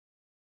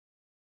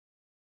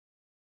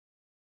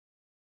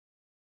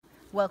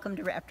Welcome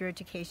to Raptor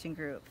Education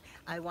Group.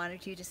 I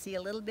wanted you to see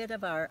a little bit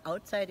of our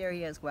outside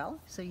area as well,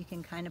 so you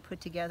can kind of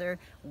put together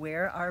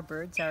where our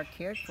birds are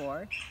cared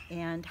for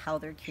and how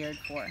they're cared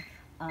for.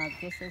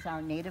 This is our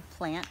native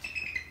plant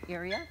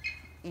area,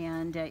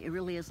 and it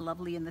really is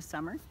lovely in the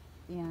summer.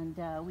 And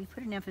we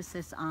put an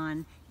emphasis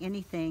on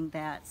anything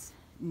that's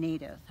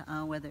native,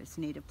 whether it's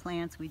native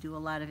plants. We do a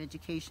lot of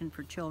education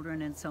for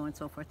children and so on and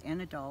so forth,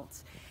 and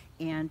adults,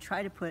 and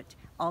try to put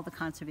all the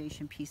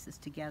conservation pieces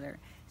together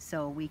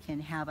so we can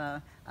have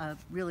a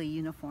really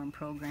uniform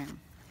program.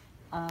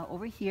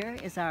 Over here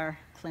is our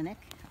clinic.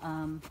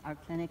 Our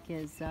clinic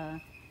is,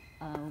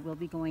 we'll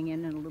be going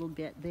in a little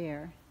bit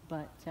there,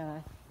 but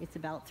it's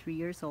about 3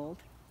 years old,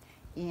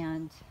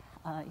 and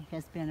it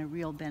has been a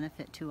real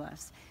benefit to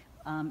us.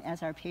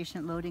 As our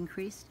patient load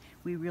increased,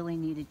 we really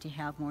needed to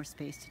have more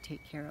space to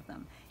take care of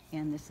them,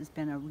 and this has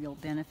been a real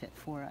benefit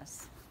for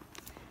us.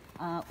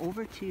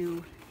 Over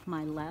to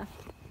my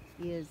left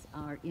is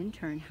our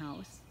intern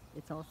house.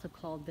 It's also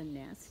called the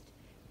Nest,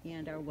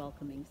 and our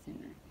welcoming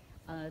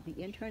center. The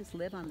interns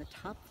live on the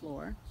top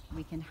floor.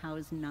 We can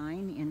house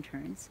 9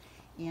 interns,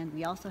 and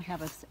we also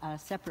have a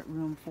separate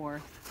room for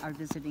our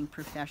visiting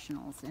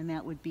professionals, and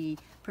that would be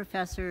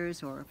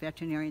professors or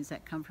veterinarians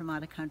that come from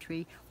out of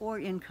country or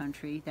in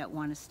country that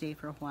want to stay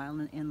for a while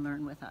and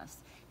learn with us.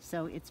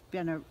 So it's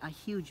been a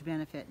huge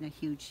benefit and a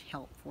huge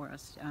help for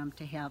us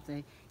to have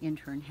the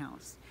intern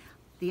house.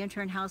 The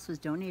intern house was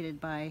donated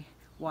by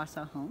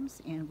Wausau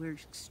Homes, and we're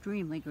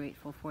extremely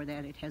grateful for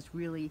that. It has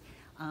really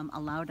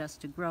allowed us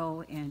to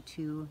grow and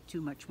to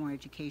do much more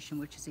education,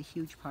 which is a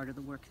huge part of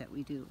the work that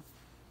we do.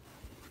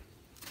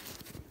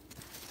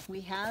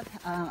 We have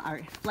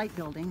our flight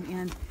building,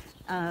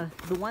 and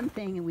the one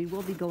thing, and we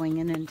will be going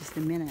in just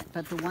a minute,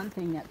 but the one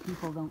thing that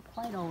people don't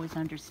quite always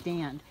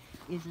understand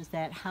is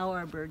that how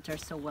our birds are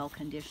so well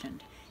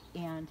conditioned.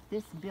 And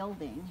this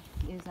building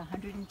is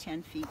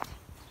 110 feet,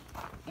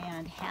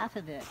 and half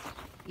of it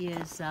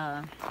is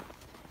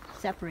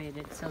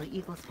separated so the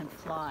eagles can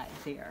fly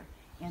there,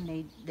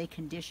 and they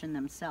condition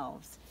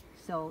themselves.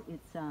 So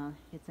it's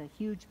a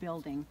huge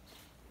building,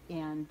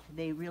 and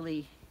they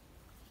really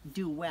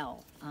do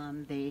well.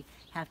 They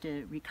have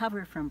to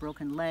recover from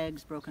broken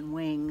legs, broken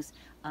wings,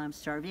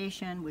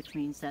 starvation, which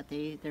means that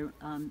their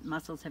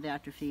muscles have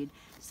atrophied.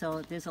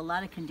 So there's a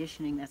lot of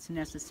conditioning that's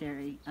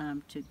necessary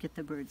to get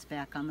the birds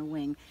back on the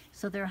wing.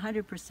 So they're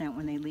 100%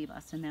 when they leave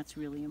us, and that's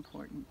really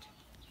important.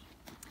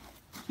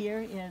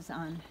 Here is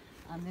on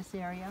this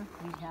area,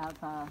 we have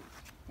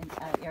an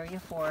area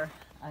for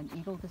an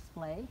eagle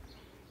display,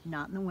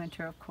 not in the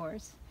winter, of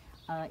course,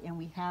 and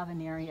we have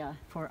an area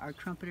for our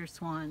trumpeter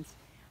swans.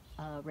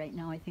 Right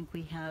now I think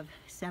we have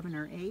 7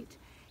 or 8,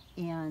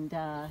 and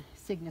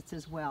cygnets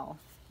as well.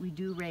 We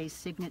do raise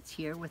cygnets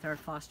here with our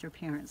foster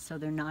parents, so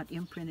they're not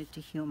imprinted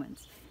to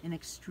humans. An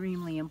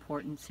extremely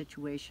important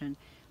situation.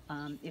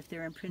 If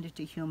they're imprinted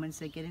to humans,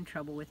 they get in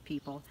trouble with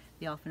people.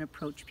 They often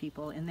approach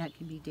people, and that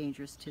can be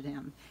dangerous to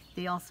them.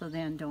 They also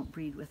then don't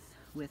breed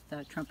with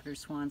trumpeter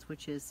swans,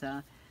 which is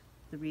the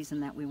reason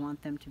that we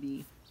want them to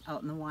be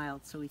out in the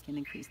wild so we can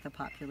increase the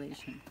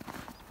population.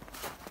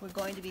 We're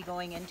going to be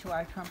going into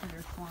our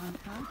trumpeter swan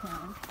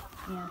compound,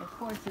 and of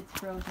course it's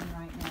frozen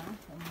right now,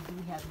 and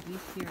we do have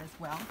geese here as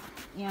well.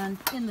 And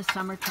in the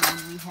summertime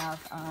we have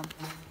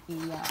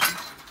the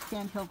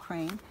sandhill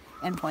crane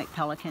and white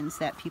pelicans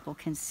that people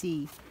can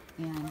see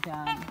and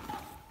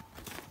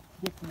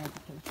get some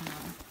education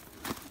on.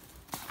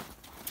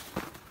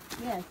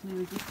 Yes, we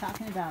were just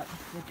talking about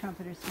the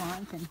trumpeter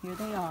swans, and here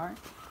they are.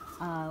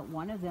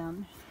 One of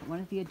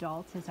the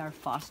adults is our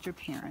foster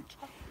parent,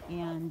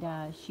 and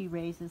she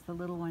raises the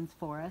little ones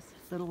for us.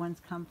 Little ones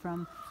come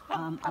from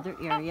other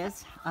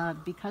areas.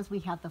 Because we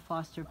have the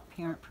foster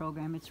parent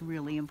program, it's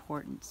really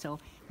important. So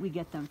we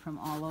get them from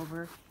all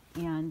over,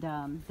 and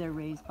they're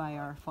raised by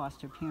our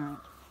foster parent.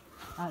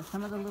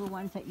 Some of the little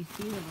ones that you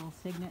see, the little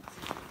cygnets,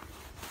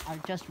 are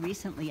just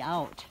recently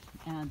out.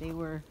 They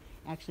were,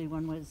 actually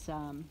one was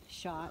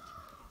shot,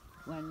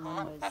 one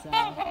was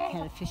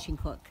had a fishing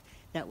hook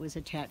that was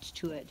attached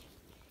to it,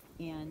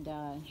 and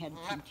had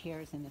some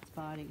tears in its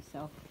body.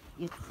 So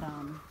it's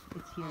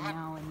here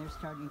now, and they're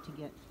starting to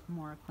get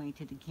more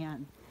acquainted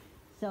again.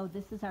 So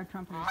this is our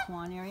trumpeter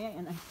swan area,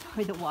 and I'm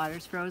sorry the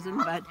water's frozen,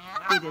 but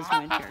it is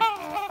winter.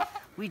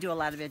 We do a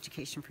lot of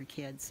education for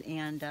kids,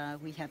 and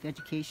we have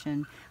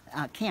education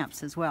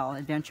camps as well,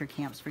 adventure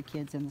camps for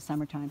kids in the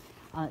summertime.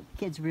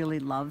 Kids really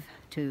love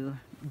to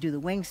do the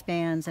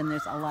wingspans, and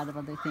there's a lot of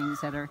other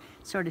things that are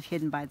sort of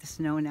hidden by the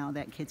snow now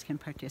that kids can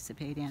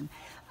participate in.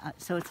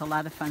 So it's a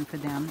lot of fun for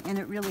them, and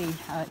it really,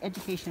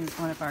 education is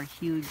one of our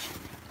huge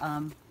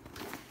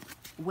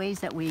ways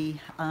that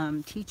we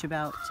teach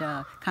about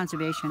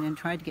conservation and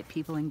try to get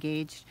people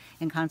engaged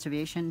in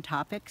conservation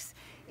topics,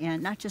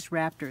 and not just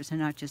raptors and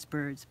not just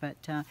birds, but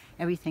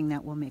everything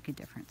that will make a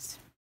difference.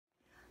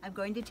 I'm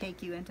going to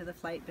take you into the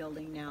flight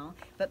building now,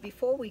 but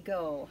before we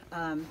go,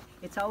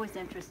 it's always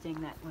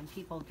interesting that when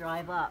people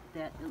drive up,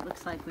 that it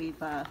looks like we've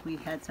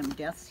had some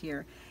deaths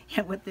here.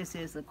 And what this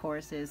is, of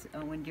course, is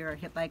when deer are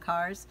hit by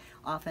cars,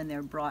 often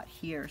they're brought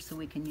here so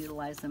we can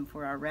utilize them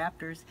for our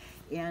Raptors.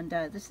 And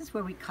this is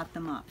where we cut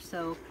them up.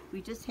 So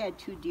we just had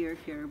 2 deer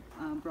here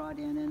brought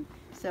in, and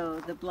so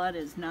the blood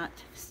is not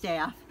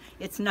staph.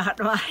 It's not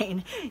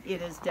mine.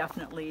 It is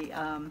definitely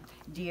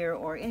deer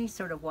or any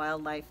sort of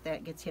wildlife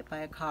that gets hit by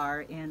a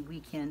car, and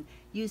we can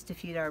use to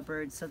feed our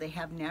birds so they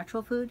have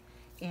natural food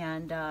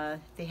and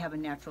they have a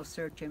natural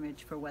search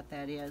image for what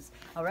that is.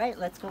 All right,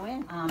 let's go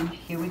in.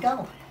 Here we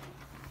go.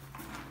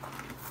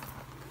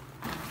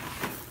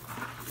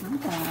 Hi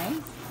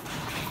guys.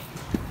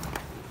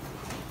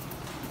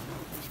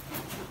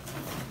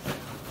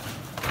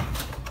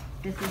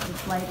 This is the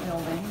flight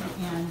building,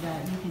 and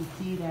you can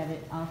see that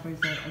it offers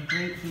a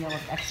great deal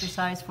of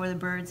exercise for the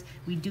birds.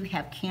 We do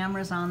have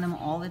cameras on them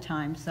all the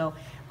time, so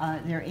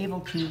they're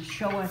able to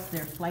show us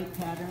their flight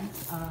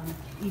patterns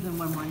even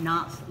when we're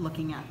not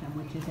looking at them,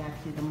 which is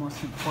actually the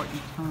most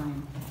important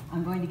time.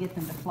 I'm going to get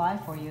them to fly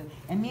for you.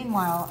 And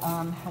meanwhile,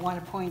 I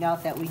want to point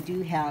out that we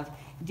do have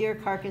deer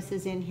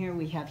carcasses in here.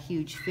 We have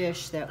huge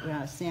fish,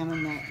 that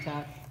salmon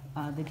that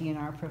the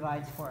DNR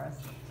provides for us.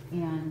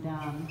 And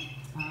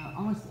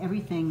almost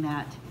everything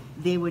that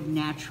they would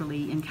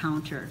naturally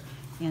encounter.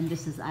 And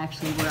this is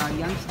actually where our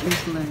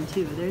youngsters learn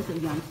too. There's a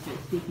youngster,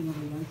 speaking of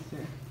a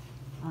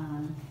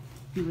youngster.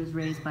 He was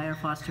raised by our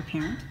foster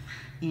parent,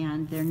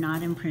 and they're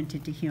not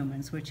imprinted to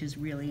humans, which is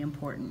really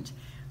important.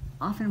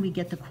 Often we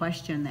get the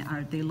question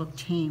that they look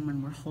tame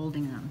when we're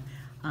holding them.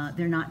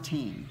 They're not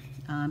tame.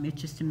 It's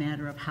just a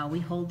matter of how we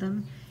hold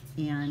them,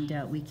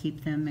 and we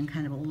keep them in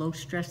kind of a low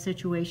stress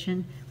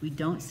situation. We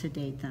don't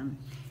sedate them.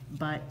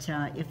 But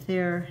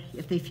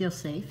if they feel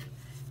safe,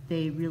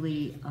 they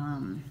really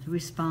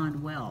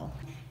respond well.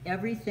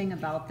 Everything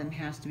about them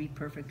has to be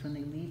perfect when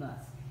they leave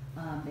us.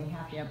 They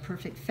have to have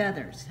perfect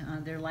feathers.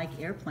 They're like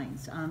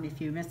airplanes. If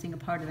you're missing a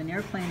part of an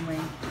airplane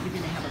wing, you're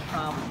going to have a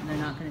problem. They're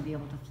not going to be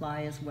able to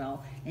fly as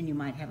well, and you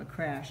might have a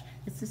crash.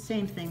 It's the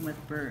same thing with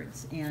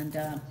birds, and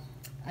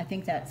I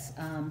think that's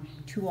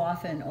too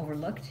often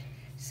overlooked.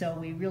 So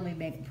we really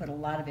put a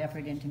lot of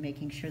effort into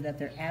making sure that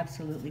they're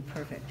absolutely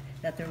perfect,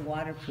 that they're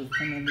waterproof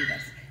when they leave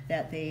us,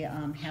 that they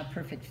have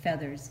perfect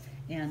feathers,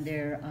 and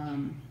they're,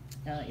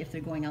 if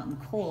they're going out in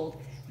the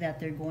cold, that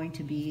they're going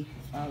to be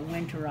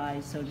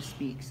winterized, so to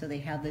speak, so they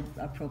have the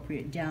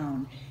appropriate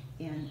down.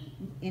 And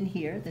in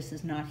here, this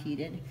is not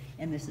heated,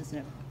 and this is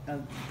a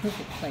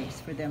perfect place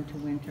for them to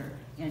winter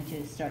and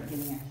to start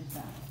getting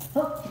exercise.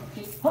 Hook,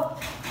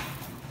 hook.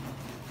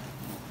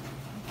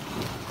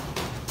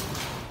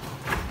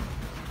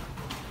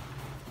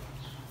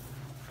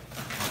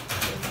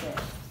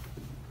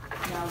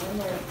 Now when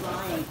they're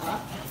flying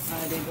up,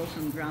 they go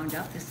from ground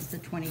up. This is a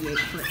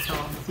 28-foot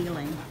tall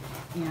ceiling.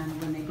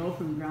 And when they go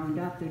from ground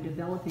up, they're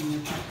developing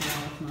their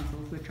pectoralis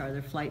muscles, which are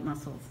their flight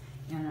muscles.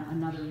 And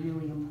another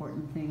really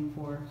important thing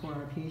for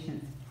our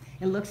patients.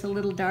 It looks a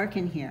little dark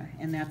in here,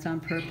 and that's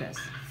on purpose.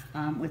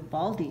 With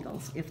bald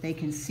eagles, if they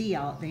can see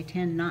out, they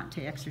tend not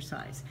to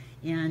exercise.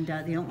 And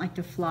they don't like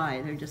to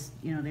fly. They're just,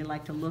 they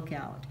like to look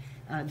out.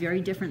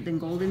 Very different than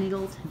golden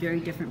eagles,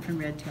 very different from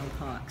red-tailed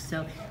hawks.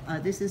 So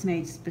this is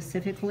made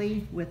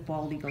specifically with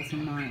bald eagles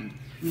in mind.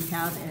 We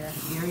have a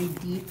very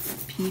deep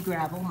pea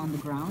gravel on the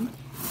ground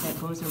that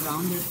goes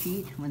around their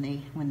feet when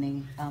they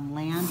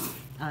land.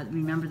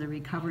 Remember, they're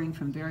recovering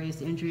from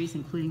various injuries,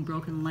 including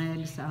broken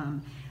legs,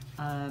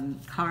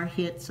 car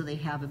hits, so they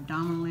have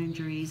abdominal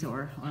injuries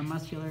or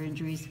muscular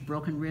injuries,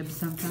 broken ribs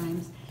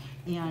sometimes.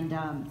 And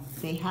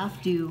they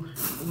have to,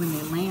 when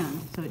they land,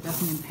 so it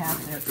doesn't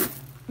impact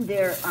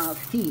their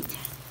feet.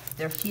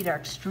 Their feet are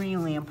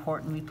extremely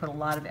important. We put a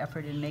lot of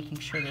effort in making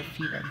sure their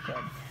feet are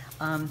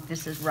good.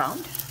 This is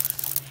round,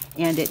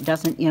 and it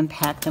doesn't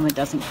impact them. It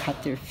doesn't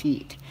cut their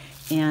feet.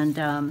 And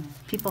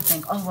people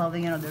think, oh, well,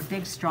 they're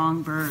big,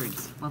 strong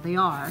birds. Well, they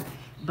are,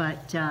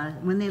 but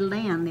when they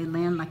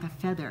land like a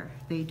feather.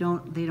 They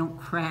don't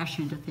crash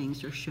into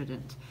things, or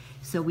shouldn't.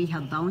 So we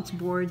have bounce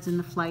boards in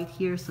the flight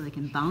here, so they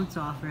can bounce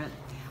off it.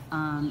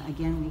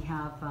 Again,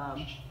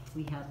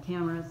 we have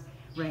cameras.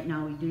 Right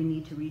now, we do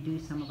need to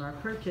reduce some of our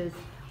perches,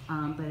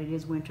 but it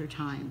is winter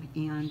time,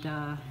 and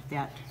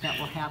that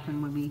will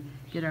happen when we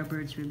get our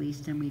birds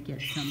released and we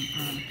get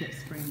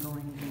spring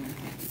going again.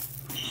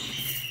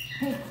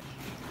 Hey.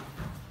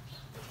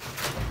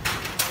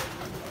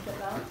 The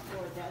bounce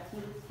board, that's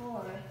what it's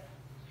for.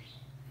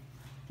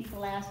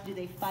 People ask, do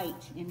they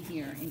fight in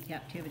here in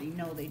captivity?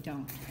 No, they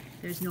don't.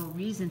 There's no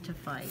reason to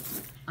fight.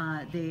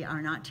 They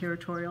are not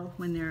territorial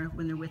when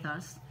they're with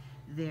us.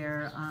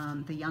 The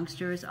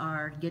youngsters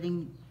are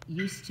getting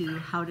used to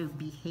how to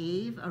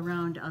behave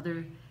around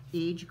other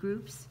age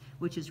groups,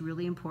 which is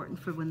really important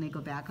for when they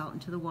go back out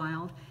into the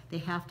wild. They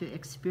have to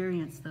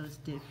experience those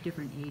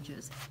different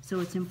ages. So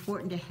it's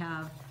important to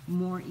have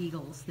more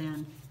eagles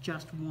than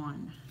just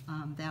one.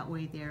 That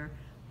way they're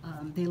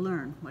they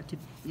learn what to,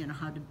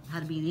 how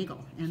to be an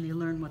eagle, and they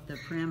learn what the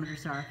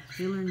parameters are.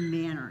 They learn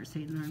manners,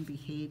 they learn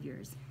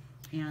behaviors,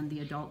 and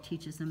the adult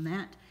teaches them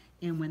that.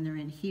 And when they're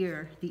in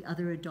here, the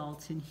other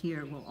adults in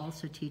here will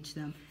also teach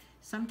them,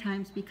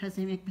 sometimes because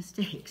they make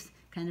mistakes,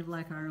 kind of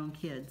like our own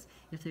kids.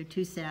 If they're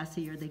too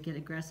sassy or they get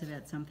aggressive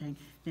at something,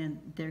 then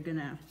they're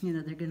gonna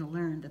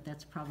learn that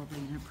that's probably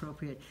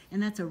inappropriate.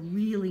 And that's a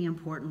really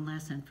important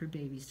lesson for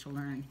babies to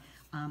learn.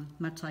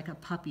 Much like a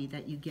puppy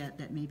that you get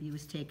that maybe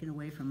was taken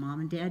away from mom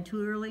and dad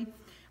too early.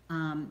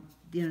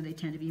 They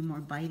tend to be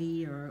more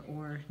bitey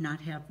or not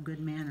have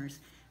good manners.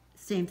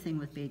 Same thing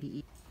with baby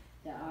E.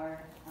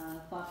 Our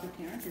foster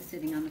parent is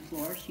sitting on the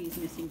floor. She's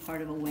missing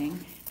part of a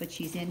wing, but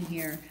she's in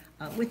here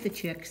with the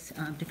chicks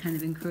to kind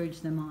of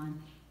encourage them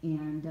on,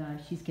 and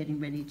she's getting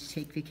ready to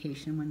take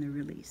vacation when they're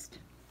released.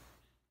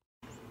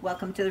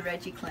 Welcome to the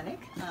REGI Clinic.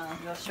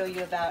 We'll show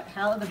you about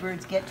how the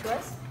birds get to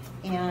us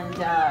and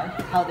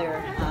how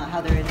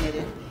they're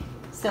admitted.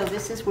 So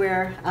this is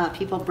where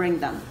people bring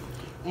them.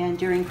 And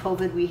during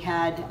COVID, we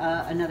had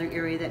another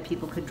area that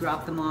people could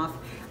drop them off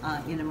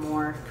in a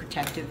more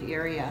protective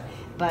area.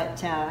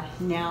 But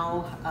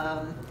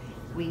now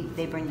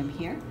they bring them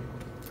here,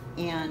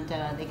 and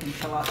they can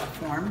fill out a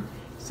form.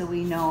 So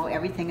we know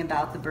everything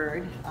about the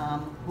bird,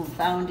 who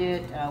found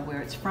it,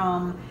 where it's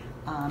from,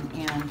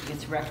 and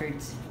its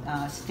records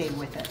stay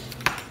with it.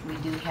 We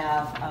do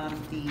have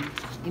the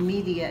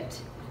immediate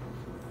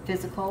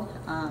physical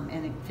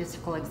and a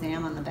physical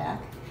exam on the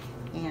back,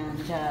 and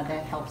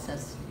that helps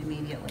us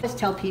immediately. I just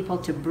tell people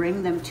to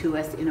bring them to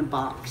us in a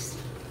box,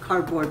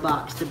 cardboard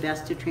box, the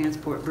best to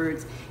transport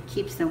birds.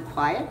 Keeps them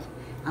quiet.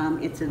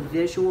 It's a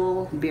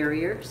visual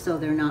barrier, so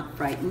they're not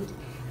frightened.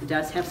 It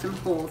does have some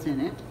holes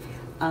in it.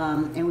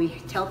 And we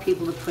tell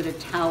people to put a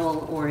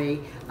towel or a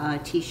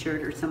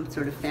t-shirt or some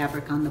sort of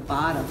fabric on the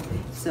bottom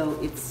so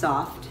it's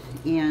soft,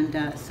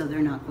 and so they're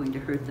not going to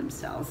hurt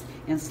themselves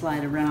and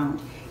slide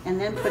around. And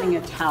then putting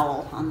a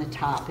towel on the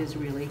top is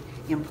really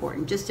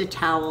important. Just a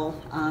towel,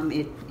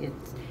 it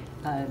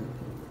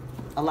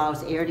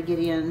allows air to get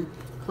in.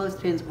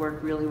 Clothespins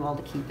work really well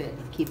to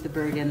keep the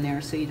bird in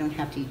there, so you don't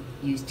have to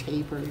use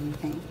tape or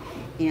anything.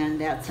 And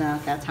that's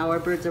how our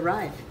birds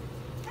arrive,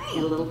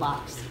 in a little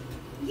box.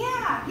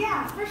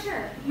 Yeah, for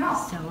sure. No.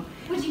 So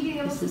would you be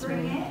able to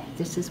bring it?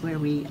 This is where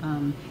we get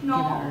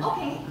our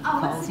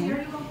calls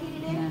in,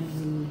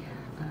 and we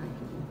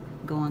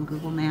go on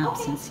Google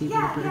Maps and see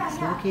where the bird is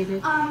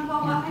located,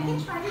 and then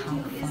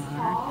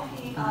how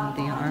far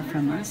they are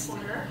from us,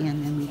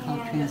 and then we call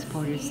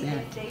transporters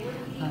that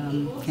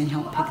can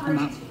help pick them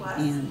up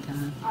and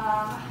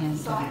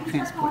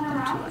transport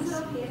them to us. Is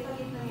it okay if I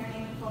give them your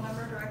name and phone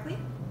number directly?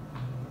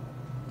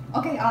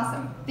 Okay,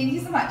 awesome. Thank you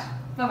so much.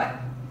 Bye-bye.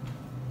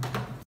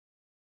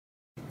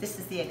 This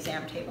is the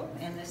exam table,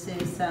 and this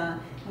is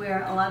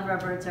where a lot of our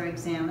birds are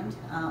examined,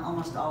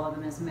 almost all of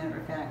them as a matter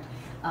of fact.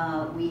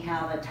 We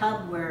have a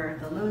tub where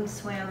the loons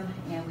swim,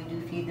 and we do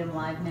feed them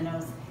live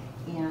minnows,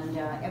 and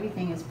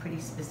everything is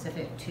pretty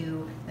specific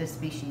to the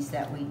species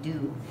that we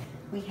do.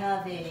 We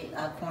have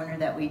a corner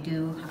that we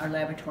do our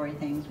laboratory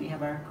things. We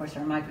have, of course,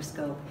 our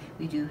microscope.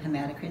 We do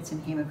hematocrits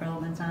and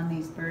hemoglobins on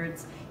these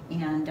birds,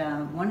 and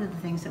one of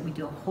the things that we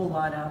do a whole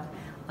lot of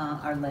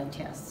are lead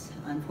tests.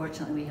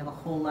 Unfortunately, we have a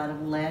whole lot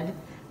of lead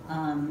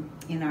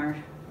in our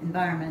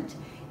environment,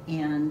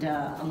 and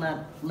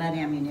lead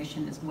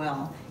ammunition as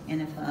well.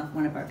 And if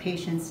one of our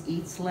patients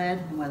eats lead,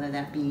 whether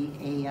that be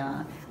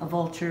a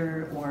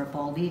vulture or a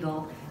bald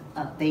eagle,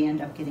 they end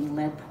up getting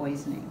lead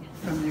poisoning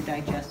from their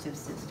digestive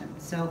system.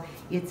 So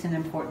it's an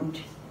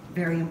important,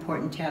 very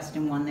important test,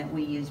 and one that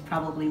we use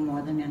probably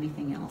more than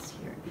anything else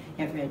here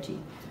at REGI.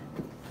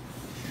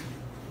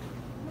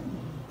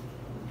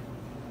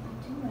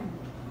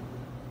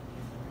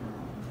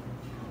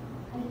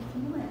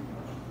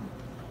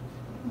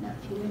 Not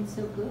feeling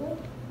so good?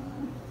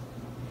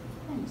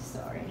 I'm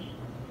sorry.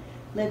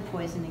 Lead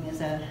poisoning is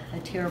a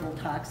terrible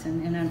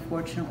toxin, and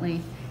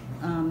unfortunately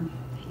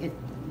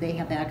they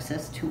have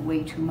access to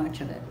way too much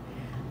of it.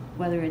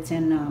 Whether it's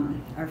in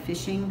our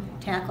fishing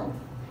tackle,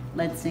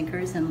 lead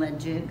sinkers and lead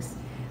jigs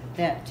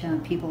that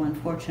people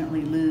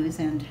unfortunately lose,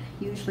 and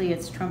usually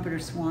it's trumpeter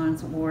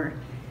swans or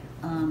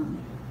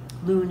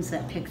loons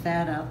that pick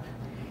that up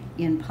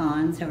in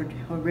ponds or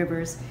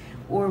rivers,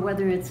 or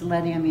whether it's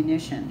lead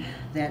ammunition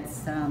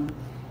that's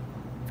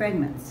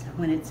fragments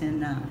when it's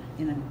in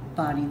a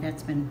body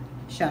that's been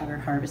shot or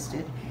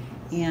harvested.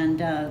 And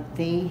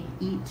they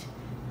eat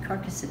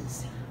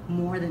carcasses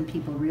more than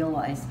people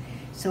realize.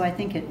 So I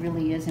think it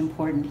really is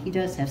important. He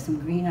does have some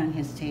green on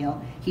his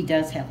tail. He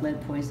does have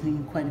lead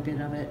poisoning, quite a bit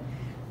of it.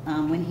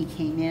 When he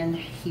came in,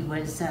 he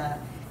was at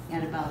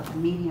about a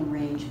medium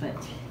range, but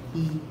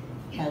he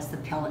has the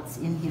pellets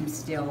in him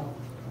still.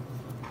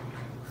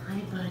 Hi,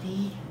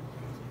 buddy.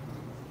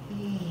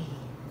 Hey.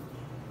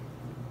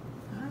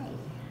 Hi.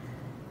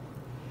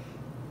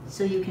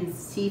 So you can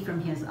see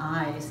from his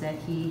eyes that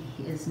he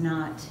is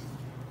not,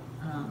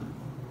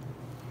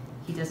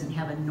 he doesn't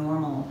have a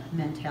normal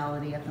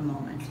mentality at the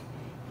moment.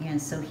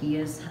 And so he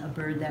is a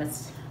bird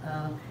that's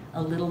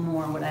a little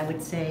more, what I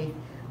would say,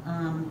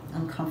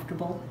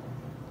 uncomfortable.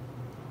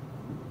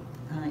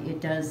 It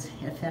does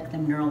affect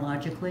them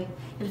neurologically.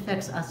 It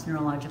affects us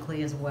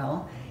neurologically as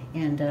well.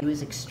 And he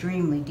was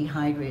extremely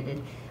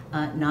dehydrated.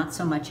 Not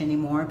so much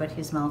anymore, but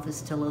his mouth is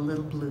still a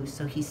little blue,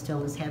 so he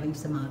still is having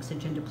some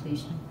oxygen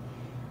depletion.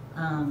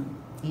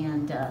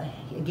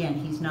 Again,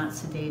 he's not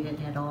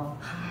sedated at all.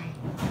 Hi,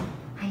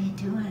 how you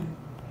doing?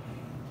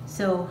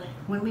 So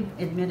when we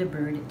admit a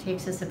bird, it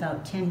takes us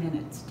about 10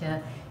 minutes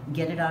to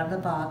get it out of the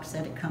box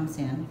that it comes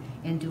in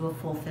and do a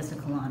full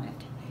physical on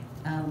it.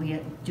 We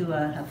do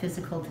a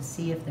physical to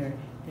see if their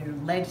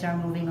legs are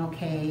moving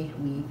okay.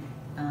 We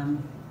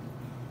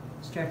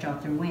stretch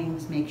out their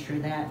wings, make sure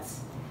that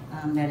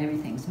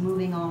everything's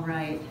moving all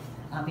right.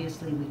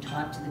 Obviously, we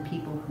talk to the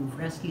people who've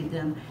rescued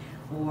them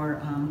or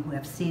who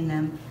have seen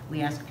them.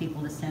 We ask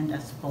people to send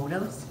us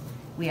photos.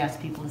 We ask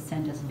people to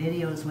send us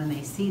videos when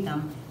they see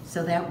them,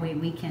 so that way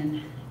we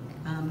can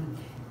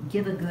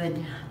give a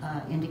good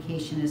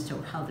indication as to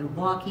how they're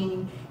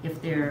walking,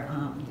 if they're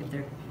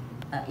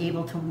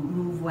able to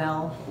move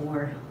well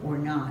or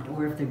not,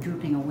 or if they're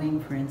drooping a wing,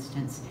 for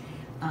instance.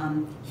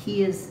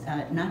 He is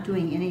not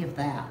doing any of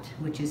that,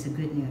 which is a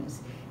good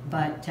news,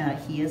 but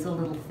he is a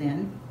little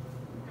thin.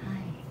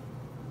 Hi.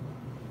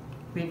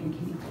 Raven,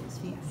 can you put his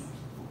feet?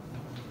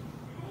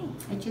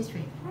 Hi. Just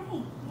Raven.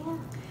 Hi,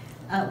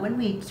 yeah. When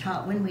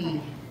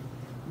we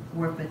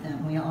work with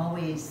them, we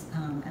always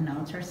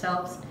announce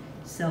ourselves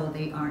so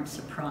they aren't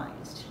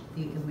surprised.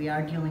 We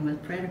are dealing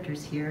with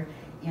predators here,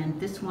 and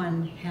this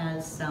one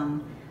has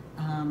some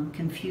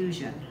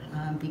confusion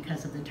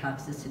because of the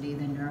toxicity,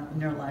 the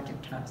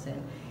neurologic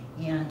toxin.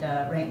 And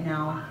right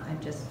now, I'm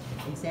just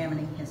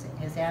examining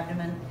his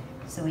abdomen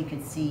so we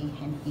could see,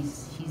 and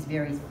he's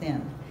very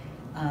thin.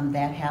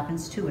 That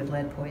happens too with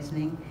lead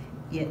poisoning.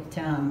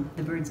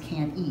 The birds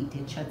can't eat.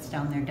 It shuts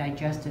down their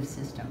digestive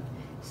system.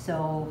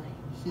 So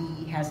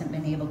he hasn't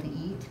been able to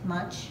eat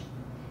much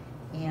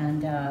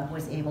and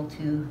was able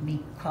to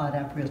be caught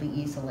up really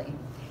easily.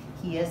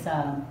 He is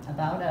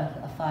about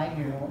a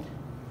 5-year-old,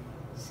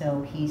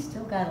 so he's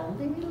still got a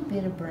little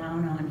bit of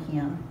brown on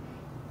him.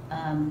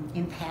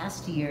 In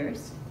past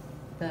years,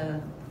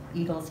 the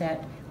eagles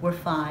that were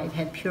 5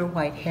 had pure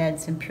white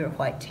heads and pure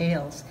white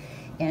tails.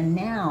 And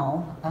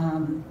now,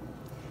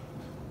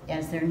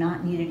 as they're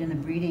not needed in the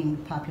breeding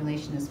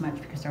population as much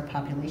because our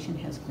population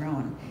has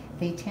grown,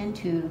 they tend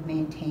to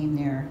maintain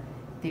their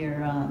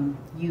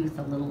youth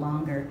a little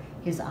longer.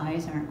 His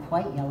eyes aren't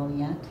quite yellow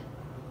yet.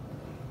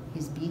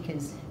 His beak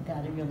has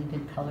got a really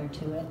good color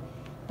to it.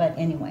 But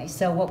anyway,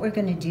 so what we're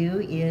going to do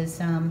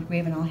is,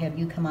 Raven, I'll have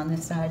you come on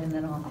this side, and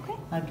then I'll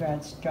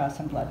draw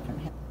some blood from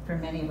him. For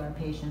many of our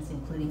patients,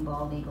 including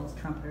bald eagles,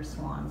 trumpeter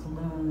swans,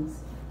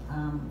 loons,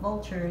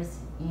 vultures,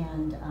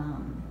 and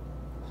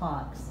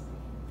hawks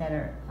that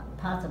are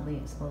possibly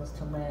exposed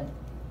to lead,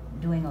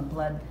 doing a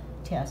blood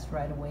test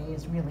right away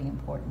is really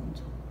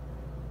important.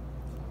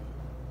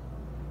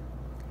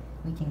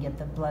 We can get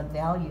the blood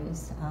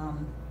values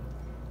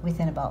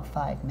within about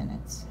 5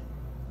 minutes.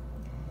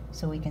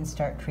 So we can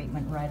start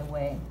treatment right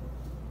away.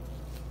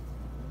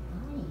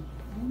 Hi,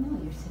 I know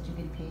you're such a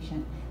good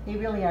patient. They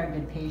really are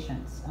good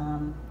patients.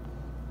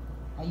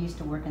 I used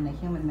to work in the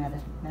human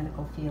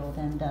medical field,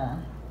 and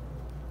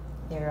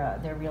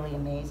they're really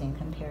amazing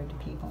compared to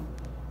people.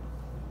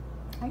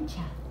 Aren't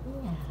ya?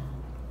 Yeah.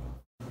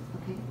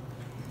 Okay.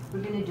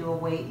 We're going to do a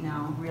weight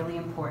now. Really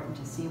important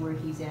to see where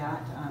he's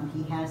at.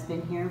 He has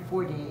been here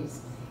 4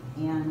 days,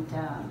 and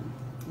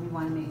we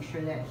want to make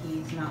sure that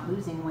he's not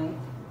losing weight.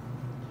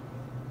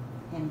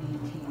 And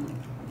maintain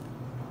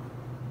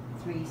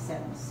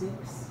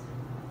 376.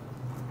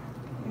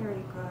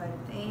 Very good,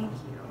 thank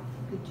you.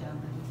 Good job,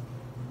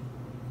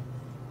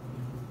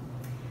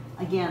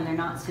 buddy. Again, they're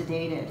not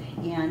sedated,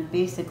 and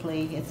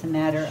basically it's a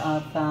matter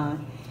of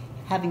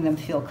having them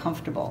feel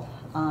comfortable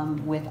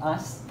with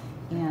us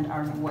and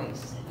our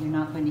voice. You're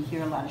not going to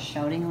hear a lot of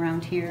shouting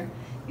around here.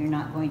 You're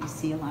not going to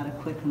see a lot of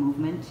quick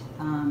movement.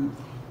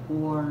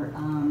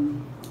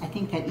 I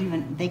think that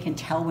even they can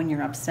tell when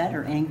you're upset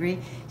or angry,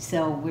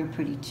 so we're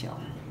pretty chill.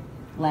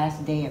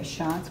 Last day of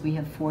shots, we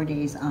have 4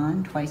 days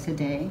on, twice a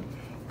day,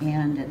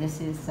 and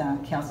this is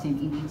calcium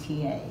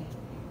EDTA.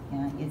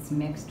 It's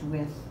mixed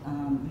with,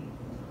 I'm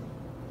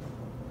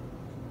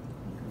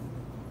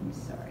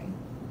sorry.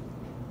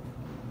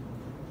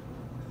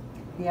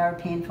 They are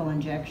painful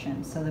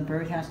injections, so the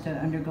bird has to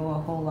undergo a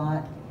whole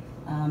lot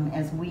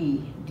as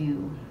we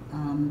do.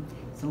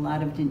 It's a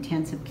lot of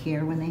intensive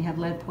care when they have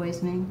lead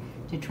poisoning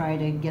to try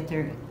to get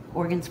their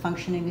organs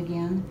functioning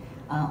again.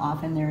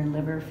 Often they're in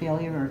liver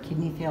failure or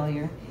kidney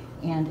failure,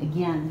 and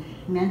again,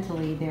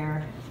 mentally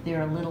they're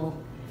a little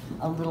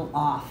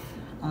off.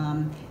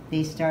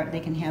 They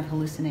can have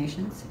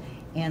hallucinations,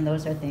 and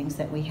those are things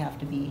that we have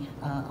to be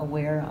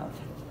aware of.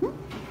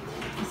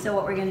 So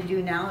what we're going to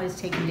do now is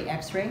take him to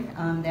X-ray.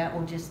 That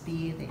will just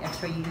be the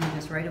X-ray. You can do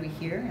this right over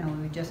here, and it'll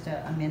be just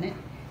a minute.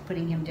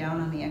 Putting him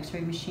down on the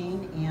X-ray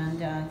machine and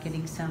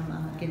getting some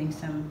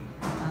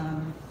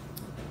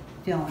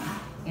film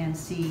and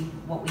see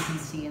what we can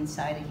see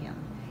inside of him,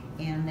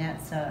 and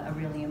that's a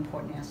really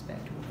important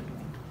aspect of what we're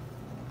doing.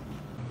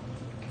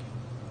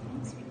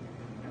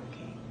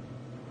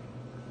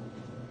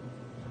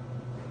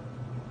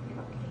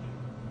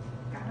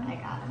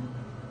 Hi.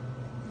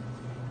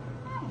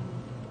 There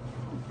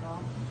you go.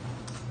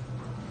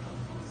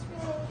 That's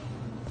really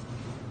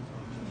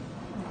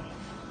nice.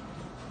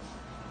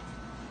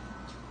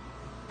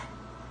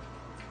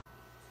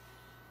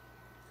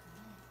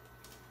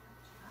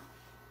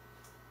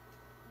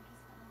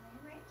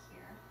 Right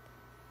here.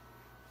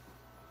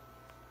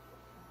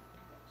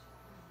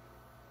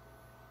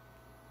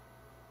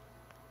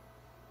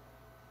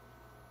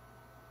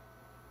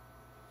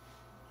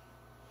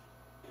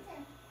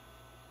 Okay.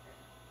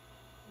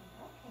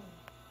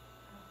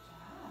 Good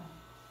job.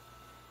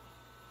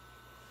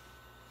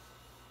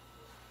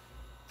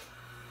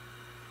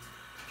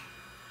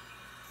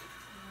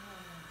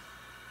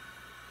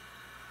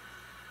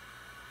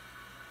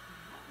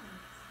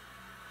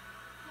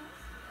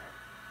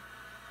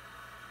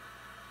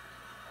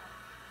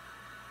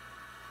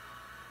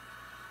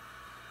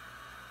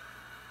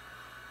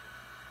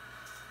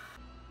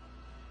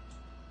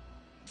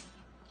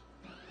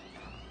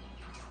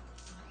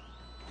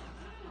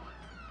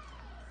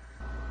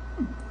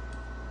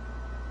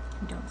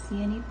 I don't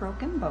see any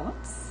broken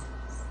bones.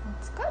 So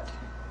that's good.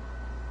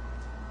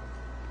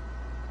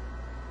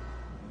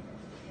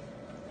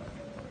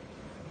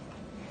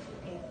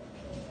 Okay.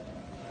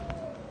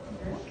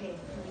 You're okay.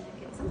 I'm gonna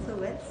get some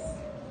fluids. So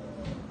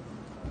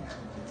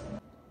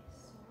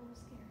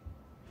scary.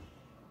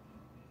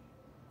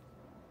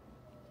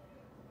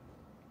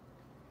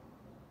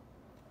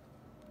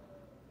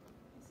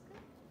 That's good.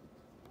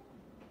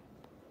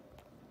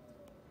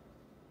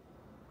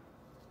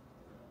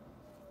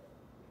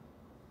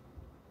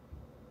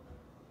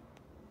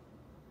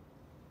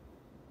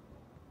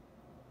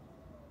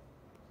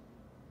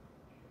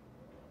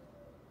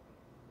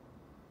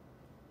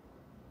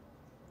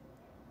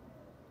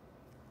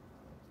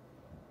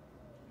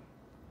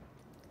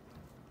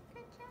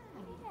 Good job.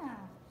 Yeah.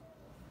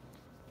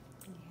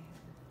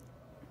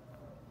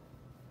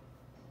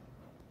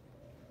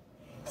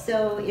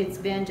 So it's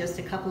been just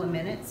a couple of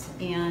minutes,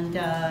 and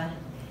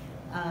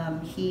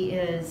he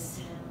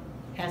has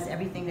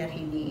everything that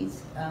he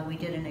needs. We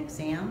did an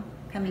exam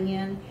coming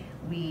in.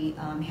 We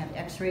have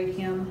x-rayed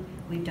him.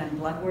 We've done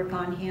blood work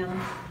on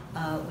him.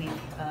 We've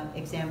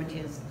examined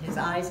his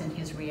eyes and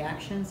his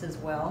reactions as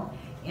well.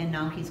 And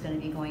now he's going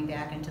to be going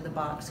back into the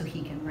box so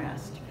he can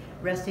rest.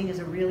 Resting is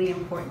a really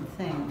important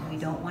thing. We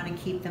don't want to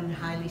keep them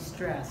highly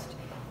stressed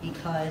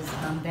because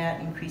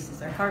that increases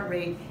their heart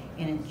rate,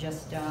 and it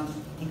just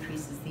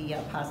increases the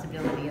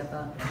possibility of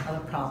a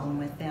problem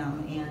with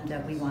them, and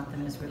we want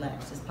them as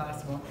relaxed as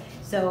possible.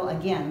 So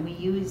again,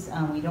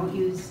 we don't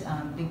use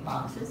big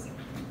boxes.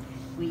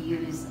 We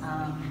use,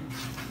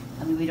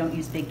 we don't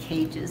use big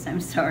cages,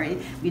 I'm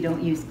sorry. We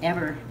don't use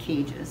ever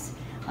cages.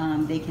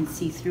 They can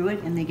see through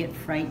it and they get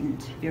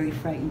frightened, very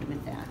frightened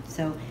with that.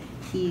 So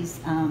he's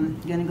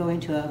gonna go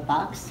into a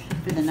box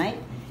for the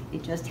night.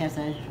 It just has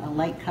a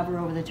light cover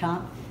over the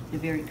top. They're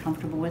very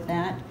comfortable with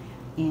that.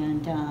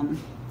 And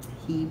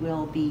he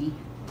will be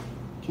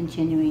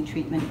continuing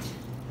treatment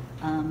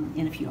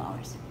in a few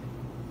hours.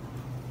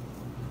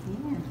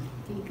 Yeah,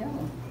 there you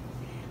go.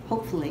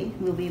 Hopefully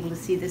we'll be able to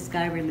see this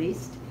guy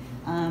released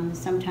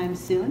sometime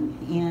soon,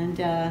 and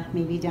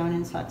maybe down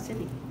in Sauk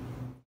City.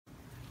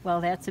 Well,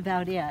 that's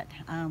about it.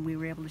 We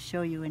were able to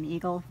show you an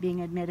eagle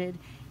being admitted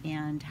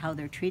and how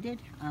they're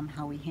treated,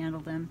 how we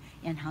handle them,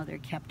 and how they're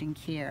kept in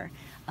care.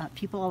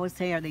 People always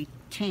say, are they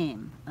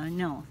tame?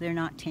 No, they're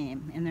not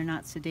tame, and they're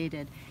not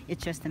sedated.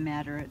 It's just a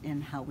matter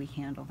in how we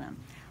handle them.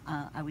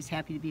 I was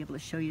happy to be able to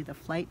show you the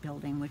flight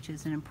building, which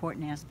is an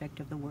important aspect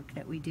of the work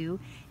that we do,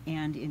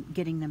 and in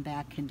getting them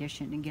back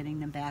conditioned and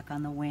getting them back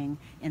on the wing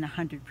in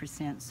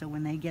 100%. So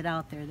when they get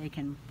out there, they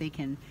can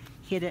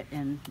hit it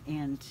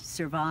and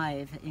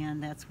survive,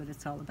 and that's what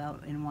it's all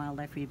about in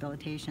wildlife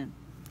rehabilitation.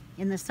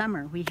 In the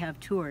summer, we have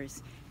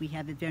tours. We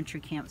have adventure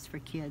camps for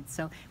kids.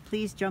 So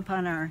please jump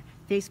on our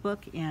Facebook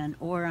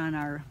or on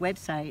our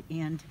website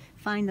and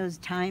find those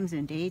times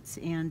and dates,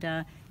 and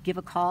give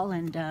a call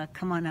and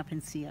come on up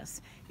and see us.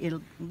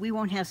 We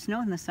won't have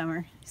snow in the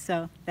summer,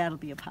 so that'll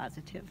be a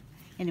positive.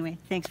 Anyway,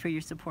 thanks for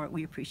your support.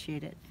 We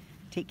appreciate it.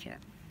 Take care.